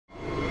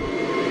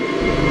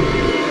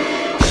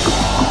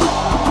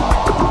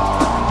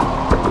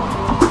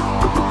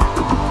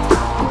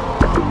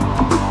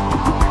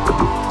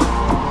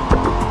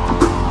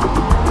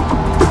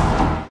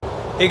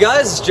Hey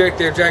guys, it's Jarek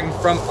there, Dragon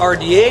from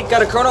RDA.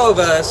 Got a chrono of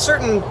a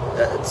certain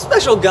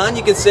special gun,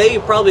 you could say. You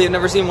probably have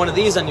never seen one of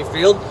these on your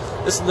field.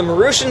 This is the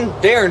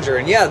Marushin Derringer,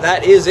 and yeah,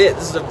 that is it.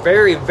 This is a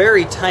very,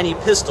 very tiny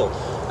pistol.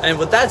 And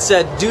with that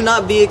said, do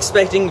not be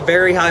expecting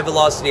very high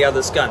velocity out of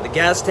this gun. The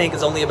gas tank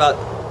is only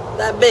about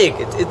that big.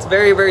 It's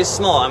very, very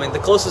small. I mean, the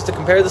closest to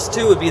compare this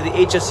to would be the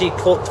HSC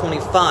Colt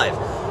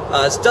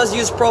 25. This does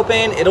use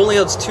propane. It only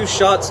holds 2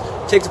 shots.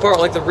 Takes apart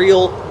like the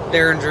real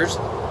Derringers.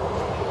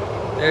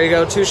 There you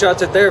go, 2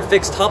 shots right there,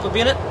 fixed top-up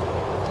unit.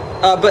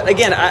 But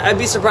again, I'd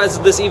be surprised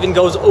if this even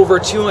goes over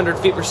 200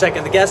 feet per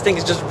second. The gas tank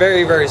is just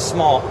very, very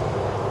small.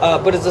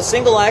 But it's a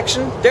single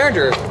action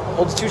Derringer.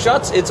 Holds 2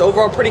 shots. It's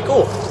overall pretty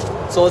cool.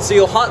 So let's see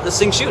how hot this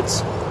thing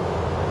shoots.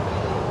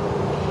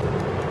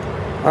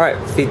 Alright,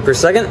 feet per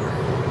second.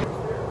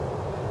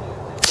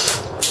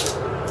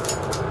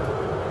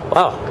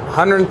 Wow,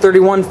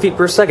 131 feet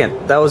per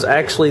second. That was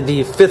actually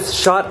the 5th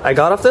shot I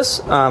got off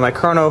this. My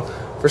chrono,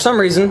 for some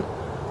reason,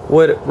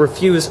 would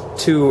refuse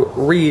to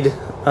read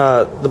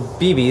the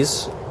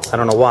BBs. I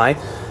don't know why.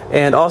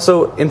 And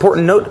also,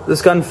 important note,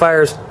 this gun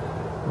fires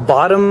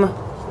bottom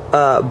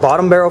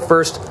barrel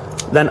first,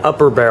 then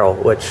upper barrel,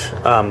 which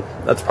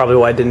that's probably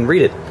why I didn't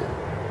read it.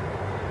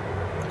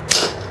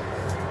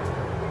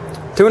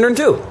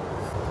 202.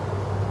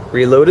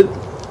 Reloaded.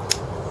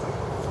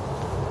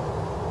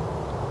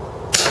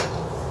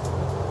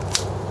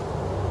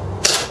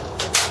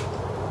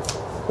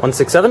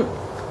 .167.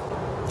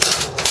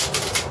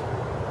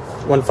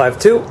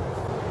 152,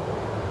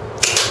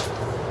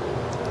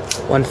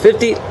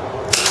 150,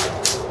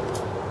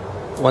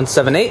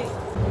 178,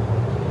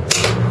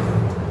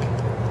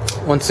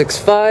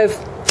 165,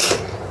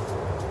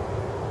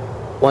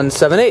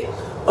 178.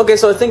 Okay,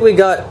 so I think we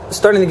got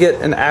starting to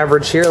get an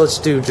average here. Let's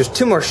do just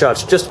 2 more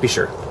shots just to be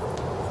sure.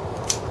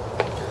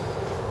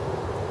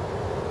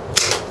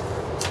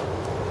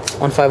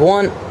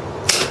 151,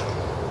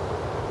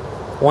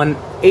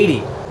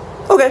 180.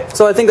 Okay,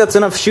 so I think that's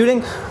enough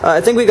shooting.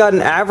 I think we got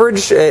an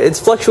average. It's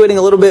fluctuating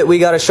a little bit. We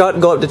got a shot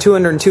go up to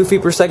 202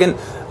 feet per second.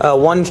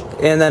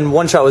 And then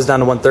one shot was down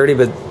to 130,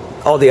 but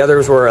all the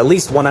others were at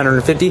least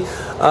 150.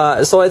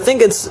 So I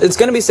think it's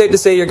going to be safe to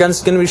say your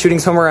gun's going to be shooting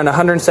somewhere around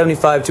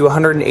 175 to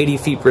 180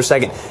 feet per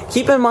second.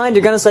 Keep in mind,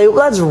 you're going to say, well,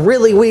 that's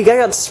really weak. I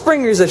got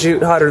Springers that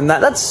shoot hotter than that.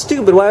 That's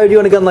stupid. Why would you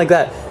want a gun like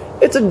that?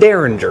 It's a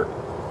Derringer.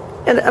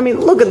 And, I mean,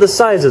 look at the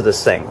size of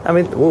this thing. I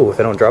mean, ooh, if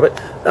I don't drop it.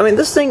 I mean,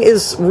 this thing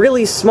is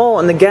really small,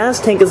 and the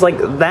gas tank is, like,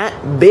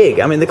 that big.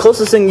 I mean, the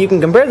closest thing you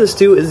can compare this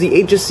to is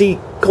the HSC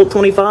Colt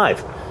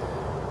 25.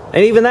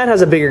 And even that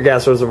has a bigger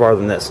gas reservoir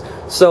than this.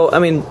 So, I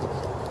mean,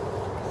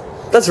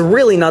 that's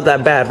really not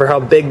that bad for how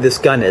big this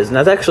gun is, and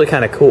that's actually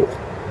kind of cool.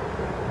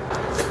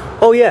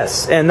 Oh,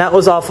 yes, and that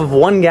was off of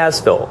 1 gas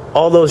fill.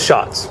 All those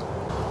shots.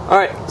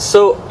 Alright,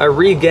 so I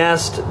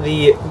re-gassed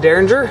the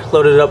Derringer,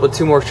 loaded it up with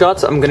 2 more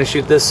shots. I'm going to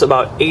shoot this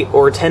about 8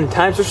 or 10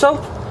 times or so.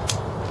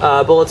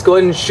 But let's go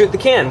ahead and shoot the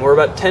can. We're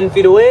about 10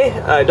 feet away.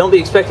 Don't be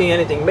expecting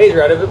anything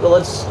major out of it, but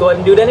let's go ahead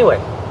and do it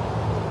anyway.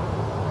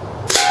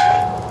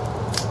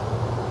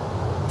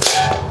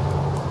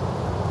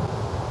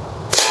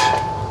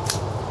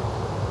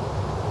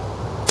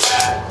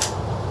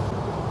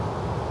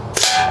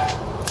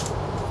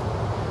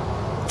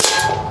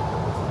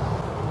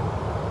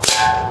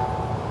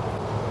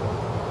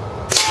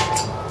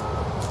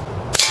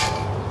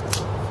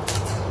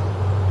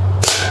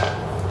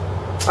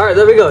 Alright,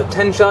 there we go,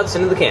 10 shots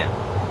into the can.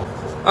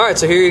 Alright,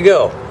 so here you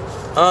go.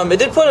 It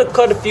did put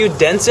quite a few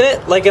dents in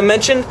it, like I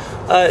mentioned.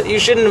 You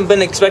shouldn't have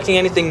been expecting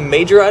anything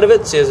major out of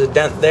it. See, there's a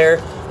dent there.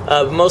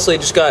 But mostly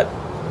just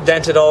got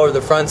dented all over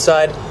the front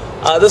side.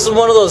 This is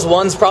one of those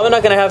ones, probably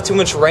not going to have too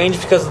much range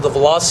because of the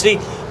velocity.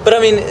 But I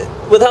mean,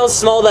 with how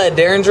small that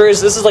Derringer is,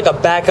 this is like a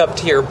backup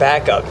to your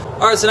backup.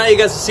 Alright, so now you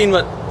guys have seen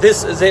what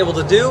this is able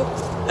to do.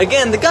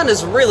 Again, the gun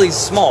is really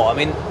small. I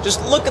mean,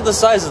 just look at the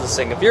size of this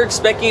thing. If you're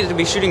expecting it to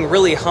be shooting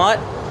really hot,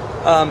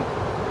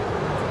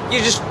 you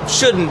just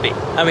shouldn't be.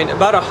 I mean,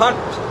 about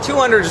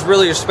 200 is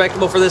really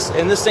respectable for this,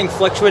 and this thing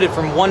fluctuated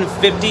from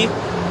 150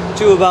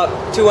 to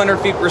about 200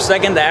 feet per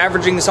second,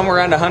 averaging somewhere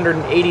around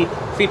 180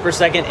 feet per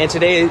second, and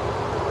today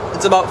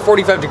it's about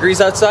 45 degrees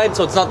outside,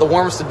 so it's not the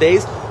warmest of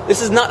days.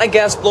 This is not a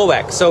gas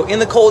blowback, so in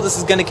the cold this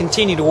is going to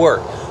continue to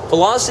work.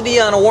 Velocity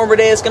on a warmer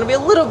day is going to be a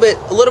little bit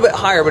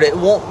higher, but it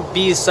won't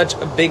be such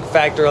a big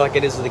factor like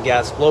it is with the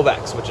gas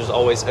blowbacks, which is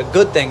always a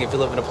good thing if you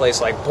live in a place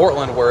like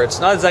Portland, where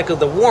it's not exactly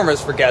the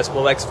warmest for gas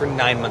blowbacks for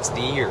 9 months of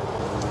the year.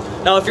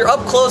 Now, if you're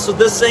up close with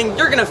this thing,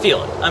 you're going to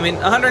feel it. I mean,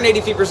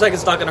 180 feet per second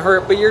is not going to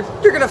hurt, but you're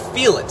going to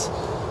feel it.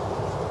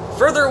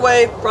 Further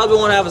away, probably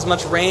won't have as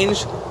much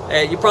range.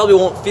 You probably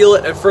won't feel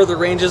it at further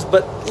ranges,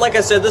 but like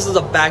I said, this is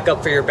a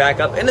backup for your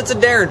backup, and it's a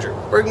Derringer.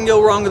 Where can you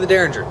go wrong with a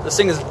Derringer? This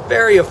thing is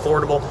very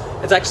affordable.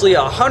 It's actually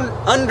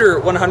under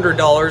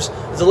 $100.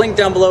 There's a link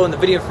down below in the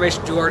video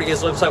information to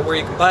RDA's website where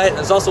you can buy it, and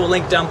there's also a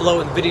link down below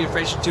in the video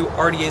information to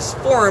RDA's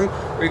forum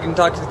where you can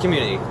talk to the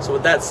community. So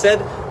with that said,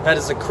 that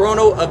is the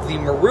chrono of the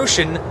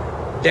Marushin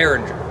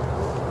Derringer.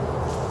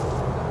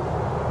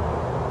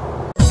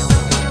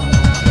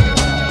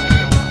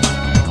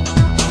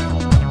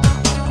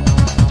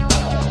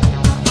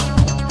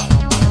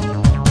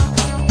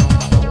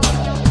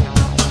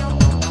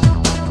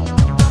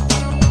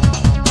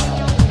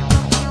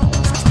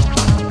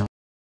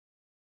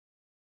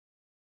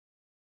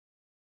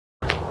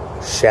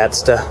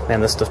 Shatsta.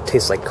 Man, this stuff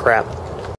tastes like crap.